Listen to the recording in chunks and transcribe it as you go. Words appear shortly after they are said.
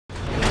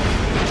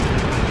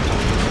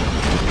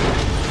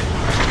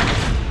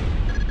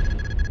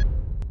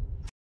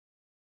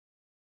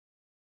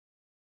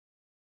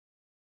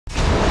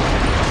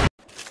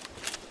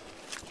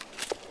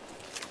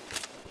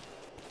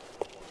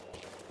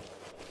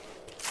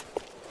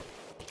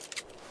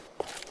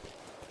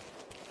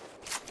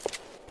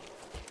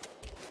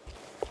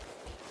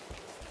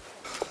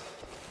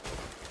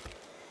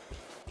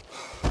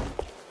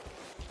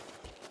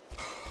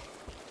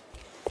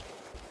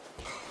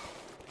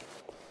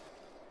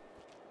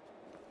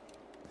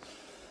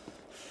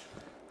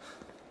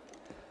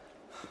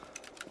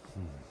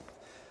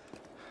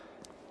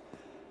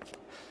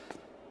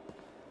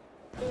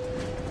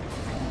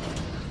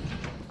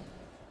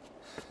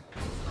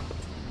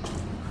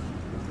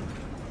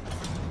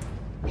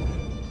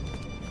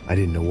I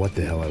didn't know what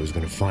the hell I was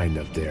gonna find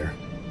up there,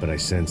 but I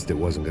sensed it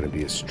wasn't gonna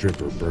be a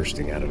stripper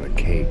bursting out of a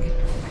cake.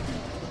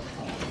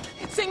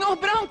 Senor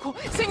Branco!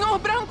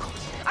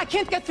 I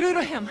can't get through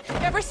to him.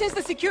 Ever since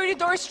the security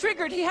door is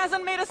triggered, he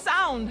hasn't made a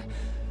sound.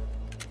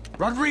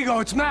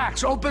 Rodrigo, it's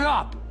Max. Open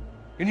up.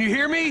 Can you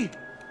hear me?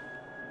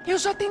 Eu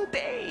já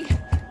tentei.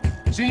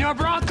 Senor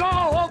Branco,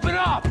 open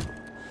up!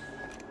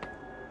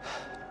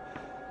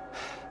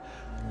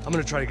 I'm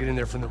gonna try to get in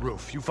there from the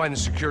roof. You find the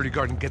security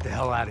guard and get the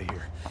hell out of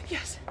here.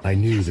 Yes. I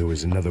knew there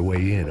was another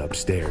way in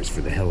upstairs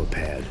for the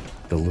helipad.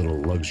 The little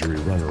luxury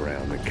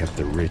runaround that kept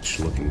the rich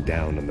looking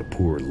down on the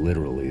poor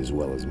literally as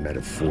well as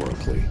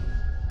metaphorically.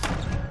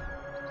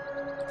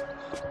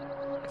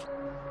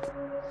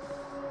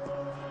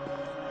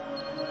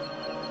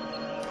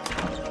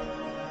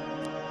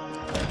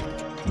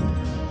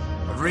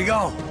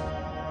 Rodrigo!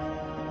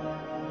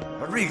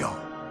 Rodrigo!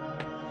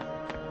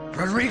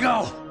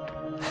 Rodrigo!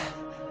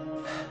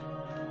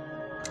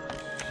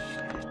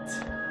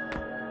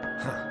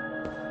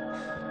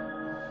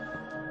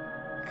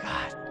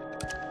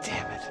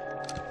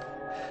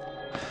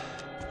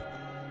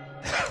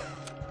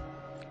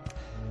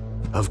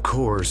 Of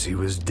course, he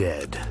was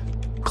dead.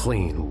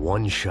 Clean,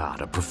 one shot,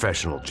 a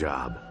professional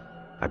job.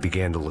 I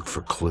began to look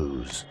for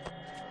clues.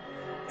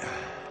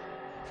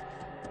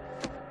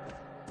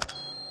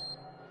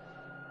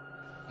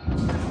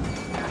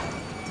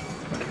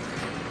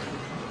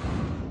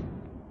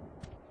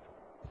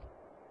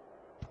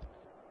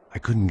 I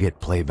couldn't get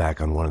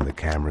playback on one of the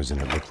cameras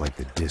and it looked like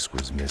the disc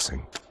was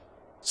missing.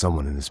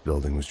 Someone in this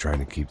building was trying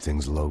to keep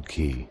things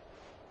low-key.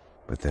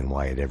 But then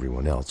why had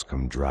everyone else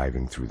come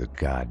driving through the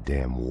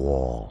goddamn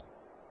wall?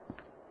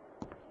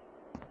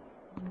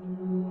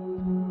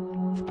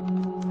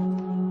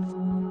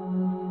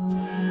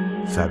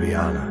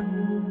 Fabiana.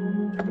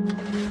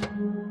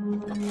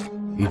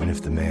 Even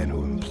if the man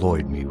who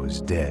employed me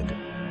was dead,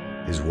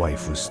 his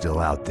wife was still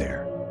out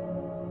there.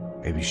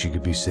 Maybe she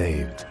could be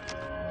saved.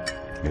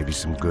 Maybe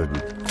some good...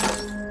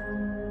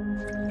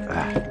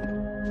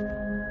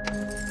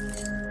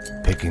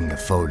 Picking the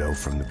photo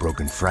from the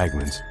broken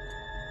fragments,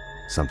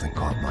 something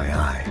caught my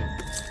eye.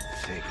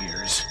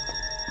 Figures.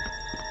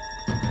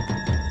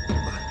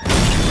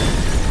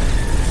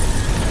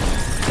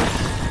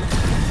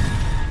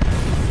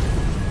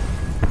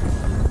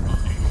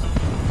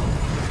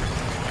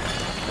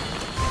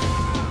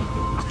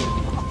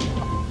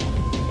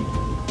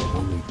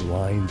 Only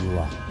blind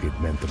luck it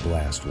meant the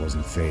blast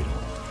wasn't fatal.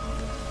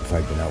 If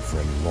I'd been out for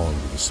any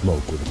longer, the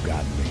smoke would have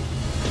gotten me.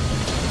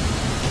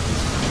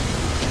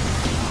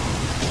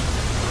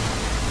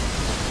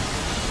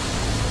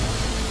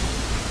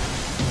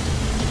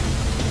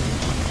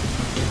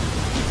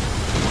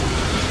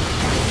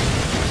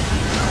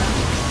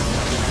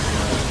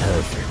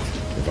 Perfect.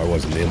 If I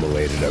wasn't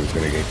immolated, I was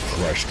gonna get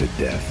crushed to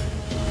death.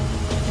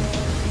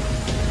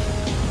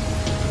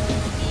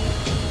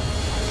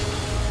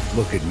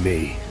 Look at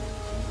me.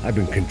 I've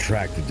been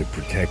contracted to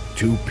protect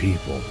two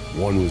people.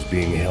 One was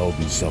being held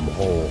in some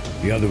hole.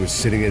 The other was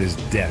sitting at his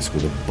desk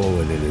with a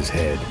bullet in his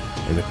head.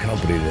 And the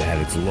company that had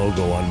its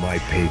logo on my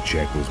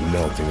paycheck was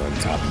melting on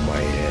top of my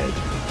head.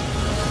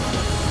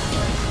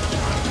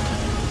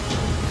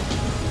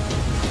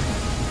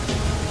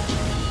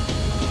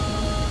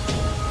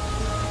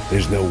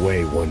 There's no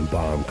way one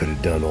bomb could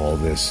have done all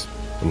this,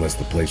 unless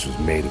the place was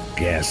made of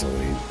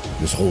gasoline.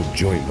 This whole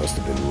joint must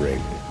have been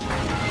rigged.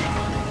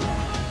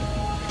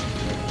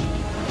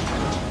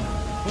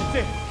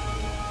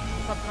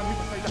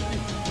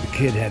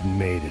 The kid hadn't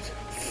made it.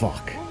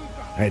 Fuck.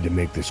 I had to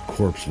make this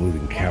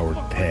corpse-looting coward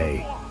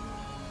pay.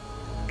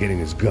 Getting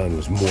his gun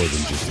was more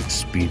than just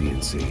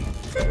expediency.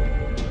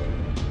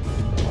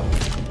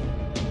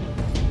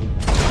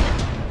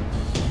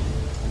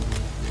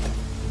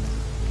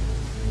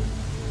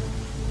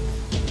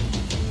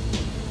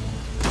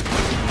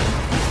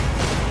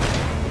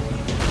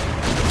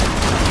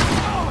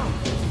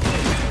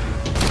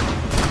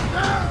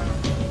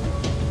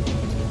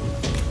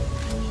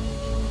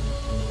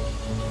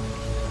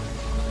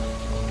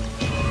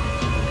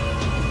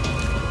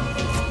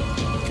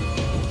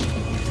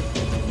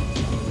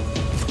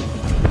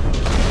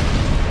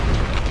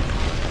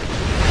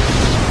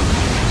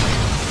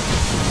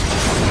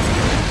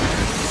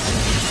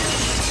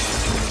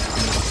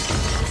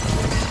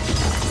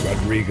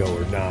 Rodrigo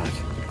or not,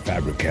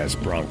 Fabregas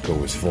Bronco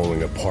was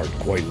falling apart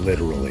quite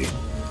literally.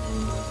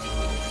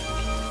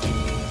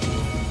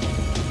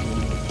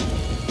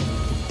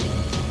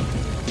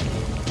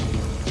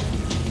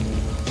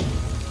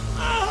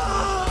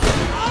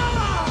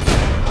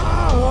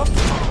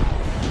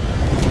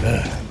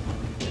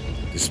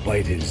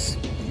 Despite his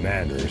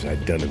manners,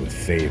 I'd done him a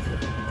favor.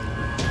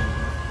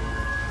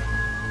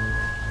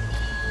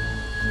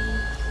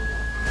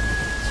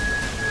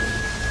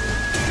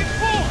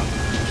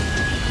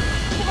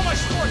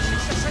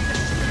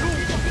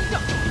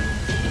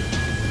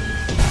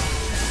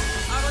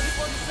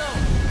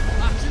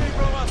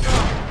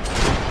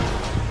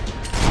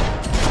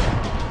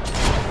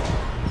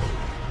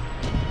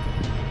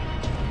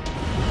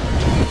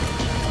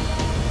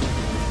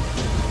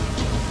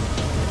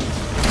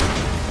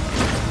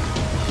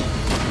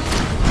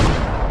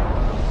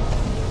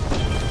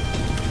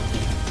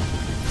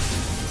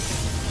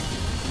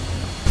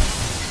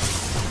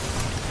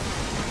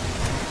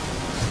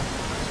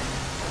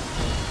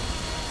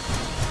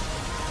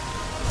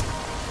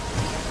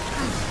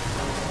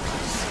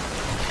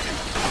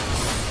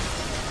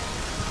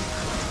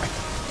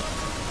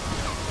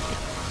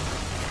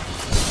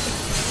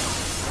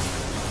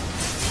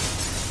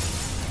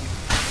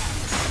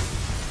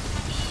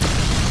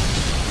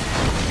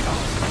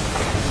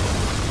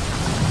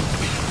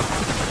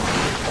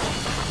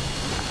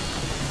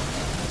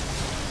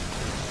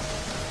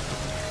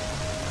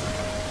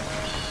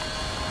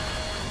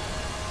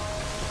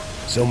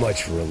 So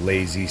much for a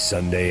lazy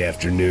Sunday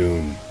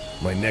afternoon.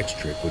 My next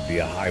trick would be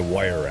a high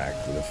wire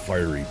act with a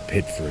fiery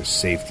pit for a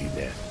safety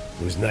net.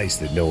 It was nice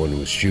that no one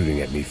was shooting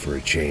at me for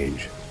a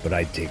change, but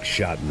I'd take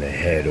shot in the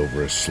head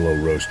over a slow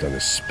roast on a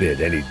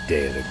spit any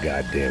day of the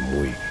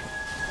goddamn week.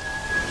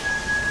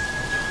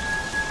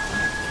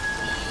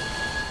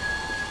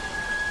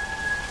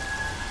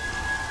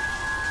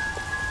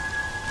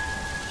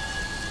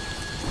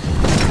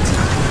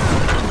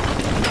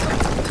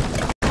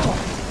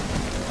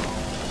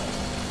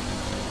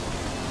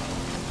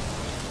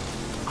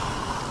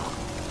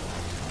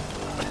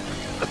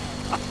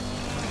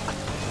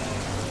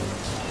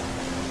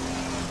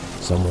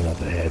 Someone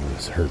up ahead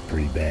was hurt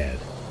pretty bad.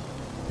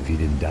 If he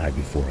didn't die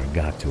before I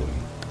got to him,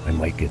 I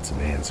might get some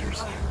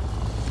answers.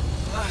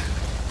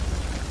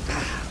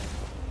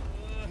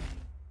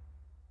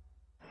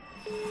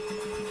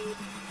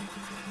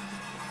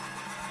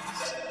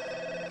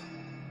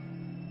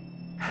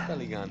 Tá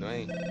ligando,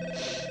 hein?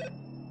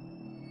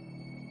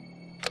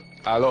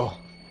 Alô?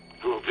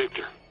 Hello,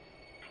 Victor.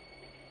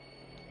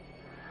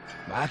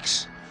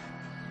 Max?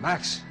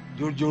 Max,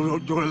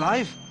 you're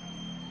alive?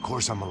 Of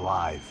course I'm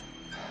alive.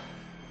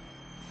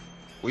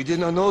 We did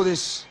not know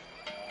this.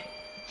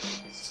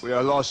 We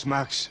are lost,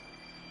 Max.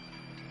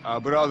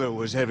 Our brother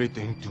was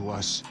everything to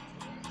us.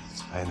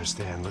 I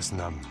understand.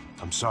 Listen,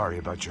 I'm sorry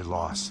about your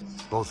loss.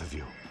 Both of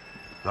you.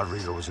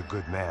 Rodrigo was a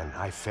good man.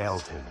 I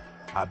failed him.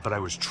 But I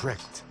was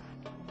tricked.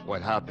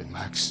 What happened,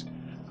 Max?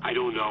 I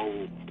don't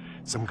know.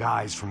 Some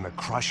guys from the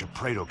Crush of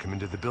Prado came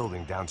into the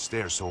building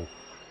downstairs, so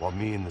while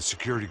me and the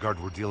security guard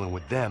were dealing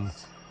with them,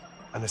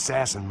 an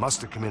assassin must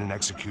have come in and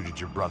executed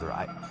your brother.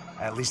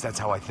 At least that's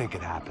how I think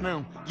it happened.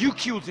 No, you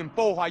killed him,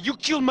 Porra. You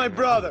killed my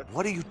brother.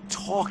 What are you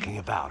talking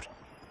about?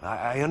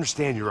 I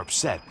understand you're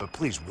upset, but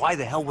please, why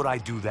the hell would I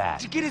do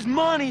that? To get his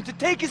money, to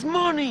take his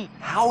money.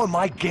 How am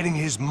I getting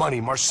his money,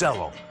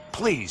 Marcelo?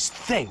 Please,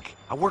 think.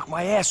 I worked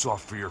my ass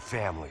off for your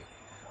family.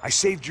 I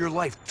saved your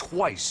life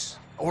twice,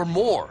 or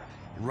more.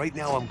 And right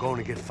now I'm going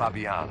to get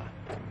Fabiana.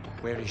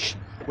 Where is she?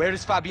 Where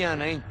is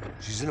Fabiana, eh?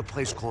 She's in a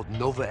place called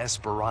Nova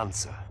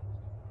Esperanza.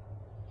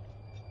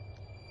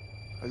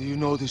 How do you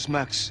know this,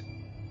 Max?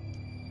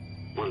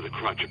 One of the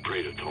Crotch of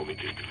Prado told me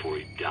just before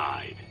he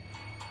died.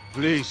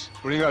 Please,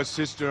 bring our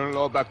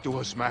sister-in-law back to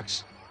us,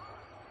 Max.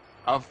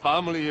 Our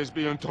family is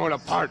being torn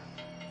apart.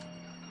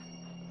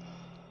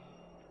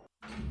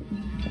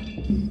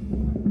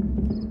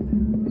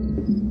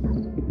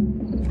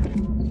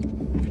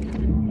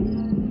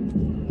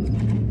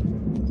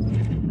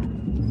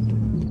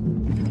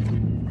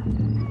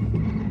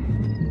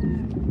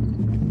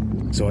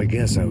 So I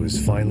guess I was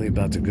finally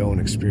about to go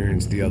and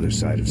experience the other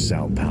side of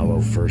Sao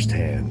Paulo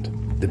firsthand.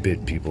 The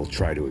bit people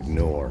try to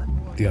ignore.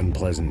 The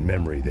unpleasant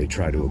memory they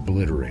try to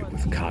obliterate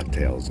with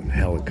cocktails and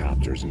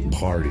helicopters and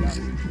parties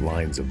and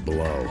lines of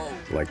blow,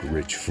 like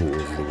rich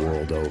fools the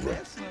world over.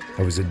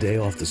 I was a day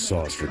off the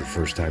sauce for the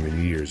first time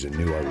in years and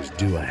knew I was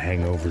due a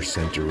hangover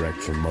sent direct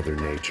from Mother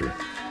Nature.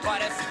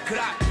 Parece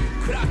crack,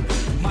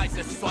 mas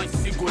é só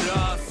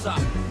insegurança.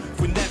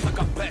 Fui nessa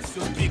capeste,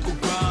 os bico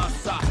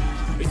cansa.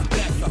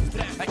 Estressa,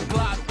 é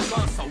claro,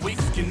 cansa.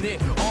 Whisky,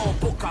 neon,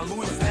 pouca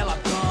luz, ela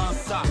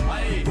dança.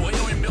 Tô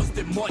eu e meus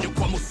demônios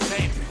como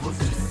sempre.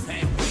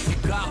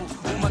 Cigarro,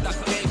 uma das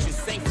crentes,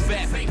 sem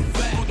fé.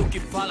 Tudo que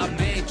fala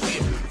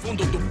mente.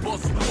 Fundo do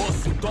poço,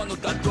 osso, dono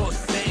da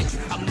docente.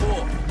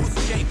 Amor,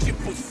 busquei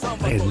tipo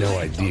samba. I had no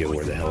idea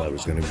where the hell I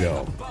was gonna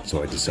go,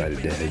 so I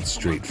decided to head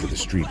straight for the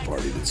street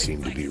party that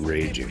seemed to be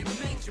raging.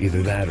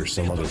 Either that or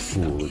some other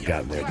fool had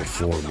gotten there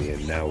before me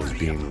and now was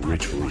being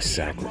ritually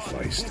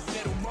sacrificed.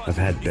 I've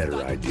had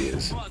better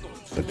ideas,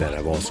 but then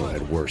I've also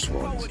had worse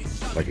ones,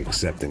 like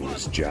accepting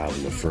this job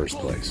in the first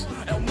place.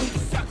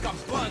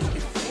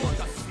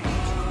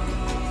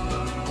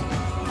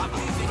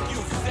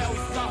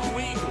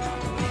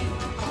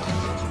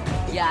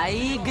 E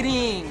aí,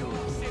 gringo?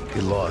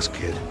 Get lost,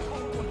 kid.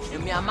 Eu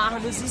me amarro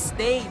nos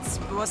States.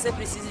 Você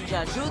precisa de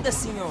ajuda,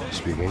 senhor?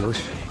 Speak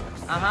English?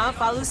 Aham,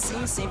 falo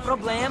sim, sem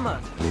problema.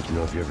 I need to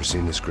know if you've ever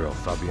seen this girl,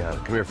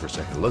 Fabiana. Come here for a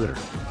second. Look at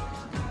her.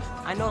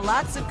 I know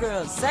lots of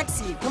girls.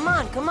 Sexy. Come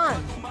on, come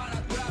on.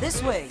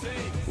 This way.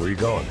 Where are you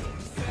going?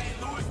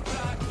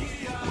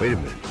 Wait a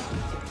minute.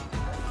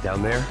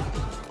 Down there?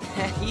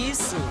 É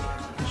isso.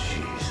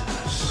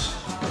 Jesus.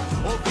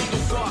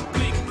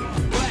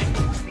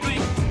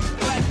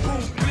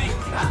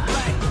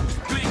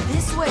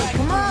 This way,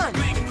 come on.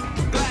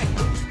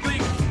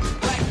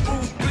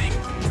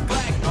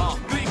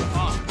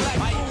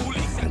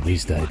 At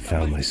least I had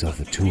found myself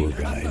a tour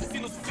guide.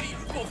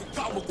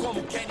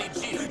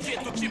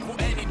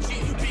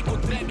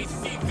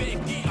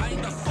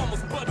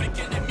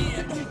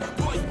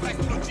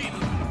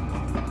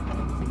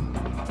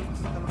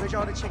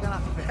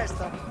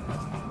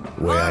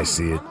 The way I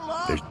see it,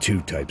 there's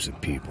two types of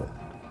people.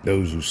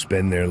 Those who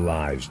spend their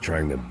lives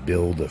trying to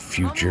build a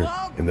future,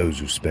 and those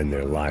who spend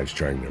their lives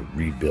trying to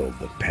rebuild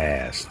the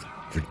past.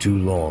 For too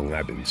long,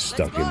 I've been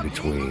stuck in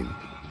between,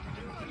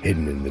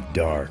 hidden in the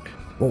dark,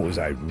 What was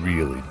I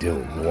really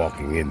doing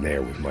walking in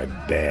there with my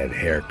bad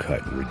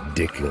haircut and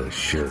ridiculous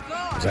shirt?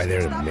 Was I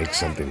there to make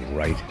something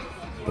right?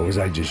 Or was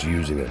I just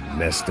using a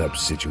messed up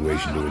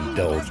situation to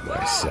indulge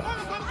myself,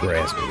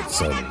 grasping at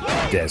some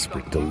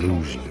desperate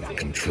delusion of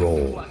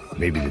control?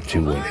 Maybe the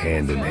two went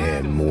hand in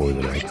hand more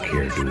than I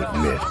care to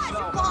admit.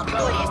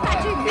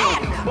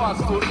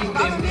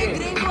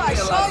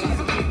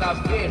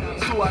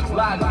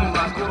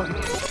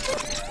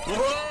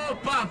 Ô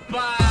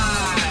papai,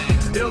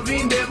 eu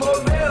vim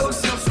devolver o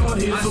seu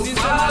sorriso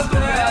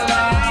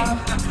favela.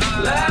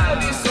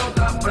 Leve e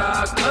solta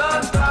pra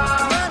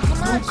cantar.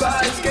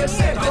 Nunca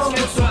esquecer como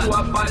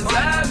sua paz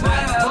é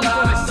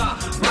bela.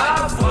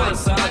 Na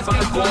força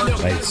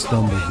I had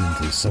stumbled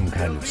into some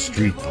kind of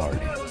street party.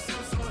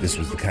 This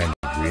was the kind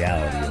of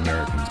reality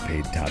Americans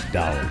paid top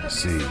dollar to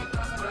see.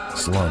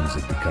 Slums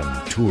had become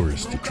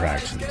tourist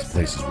attractions,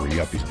 places where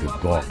yuppies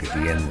could gawk at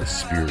the endless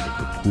spirit of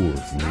the poor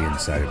from the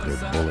inside of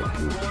their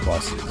bulletproof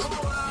buses.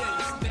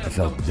 I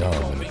felt dumb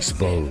and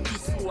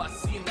exposed.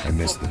 I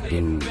missed the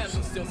booze.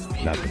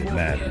 Not that it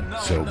mattered,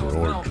 sober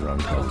or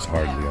drunk, I was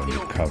hardly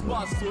undercover.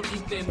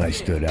 I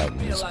stood out in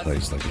this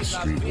place like a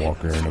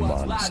streetwalker in a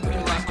monastery.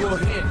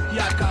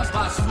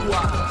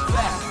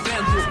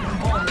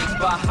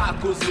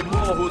 Barracos e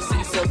morros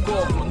sem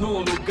socorro num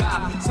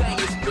lugar sem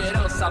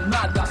esperança,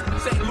 nada,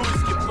 sem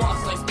luz que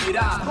possa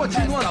inspirar.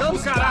 Continua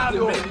andando,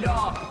 caralho!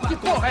 Que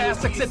porra é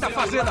essa que você tá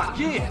fazendo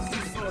aqui?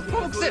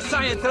 Como que você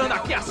sai entrando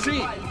aqui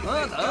assim?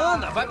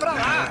 Anda, vai pra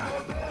lá!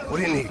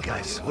 What do you need,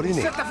 guys? What do you O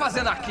que need? você tá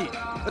fazendo aqui?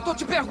 Eu tô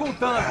te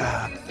perguntando!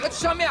 Eu te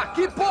chamei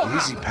aqui, porra!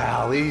 Easy,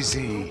 pal,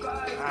 easy.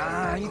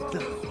 Ah,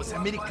 então, você é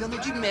americano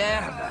de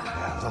merda!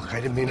 Look,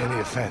 I didn't mean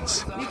any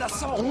offense. Me dá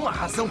só uma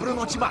razão pra eu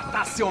não te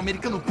matar, seu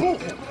americano burro!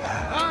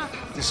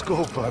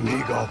 Desculpa,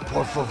 amigo,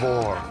 por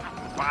favor.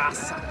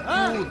 Passa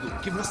tudo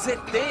que você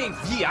tem,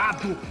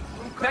 viado!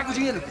 Pega o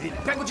dinheiro dele,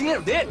 pega o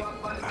dinheiro dele!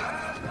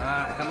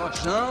 Ah,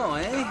 canojão,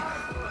 hein?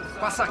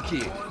 Passa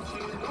aqui.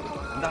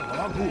 Anda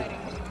logo!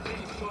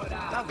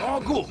 Anda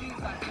logo!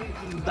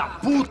 Filho da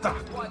puta!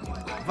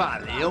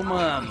 Valeu,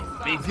 mano!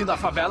 Bem-vindo à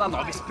favela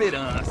Nova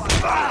Esperança!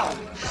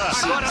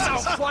 Agora não,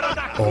 fora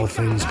daqui! All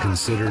things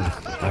considered,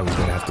 I was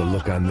gonna have to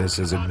look on this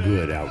as a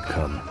good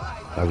outcome.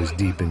 I was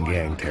deep in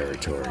gang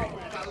territory.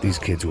 These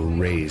kids were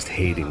raised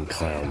hating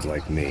clowns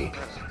like me.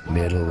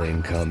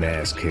 Middle-income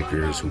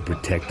ass-kickers who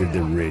protected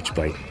the rich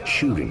by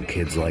shooting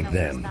kids like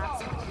them.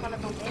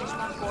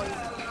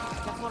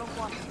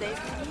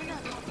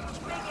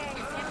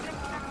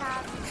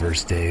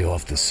 First day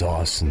off the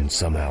sauce, and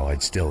somehow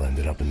I'd still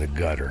ended up in the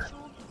gutter.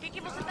 O que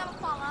você tava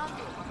falando?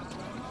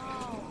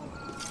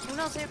 Eu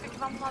não sei o que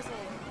vamos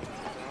fazer.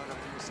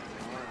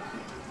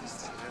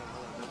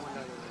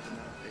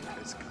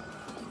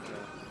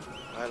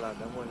 Vai lá,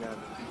 dá uma olhada.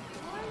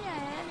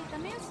 Olha, ele tá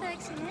meio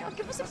sexy, né? O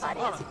que você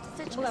parece?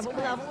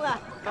 Vamos lá.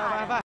 Vai.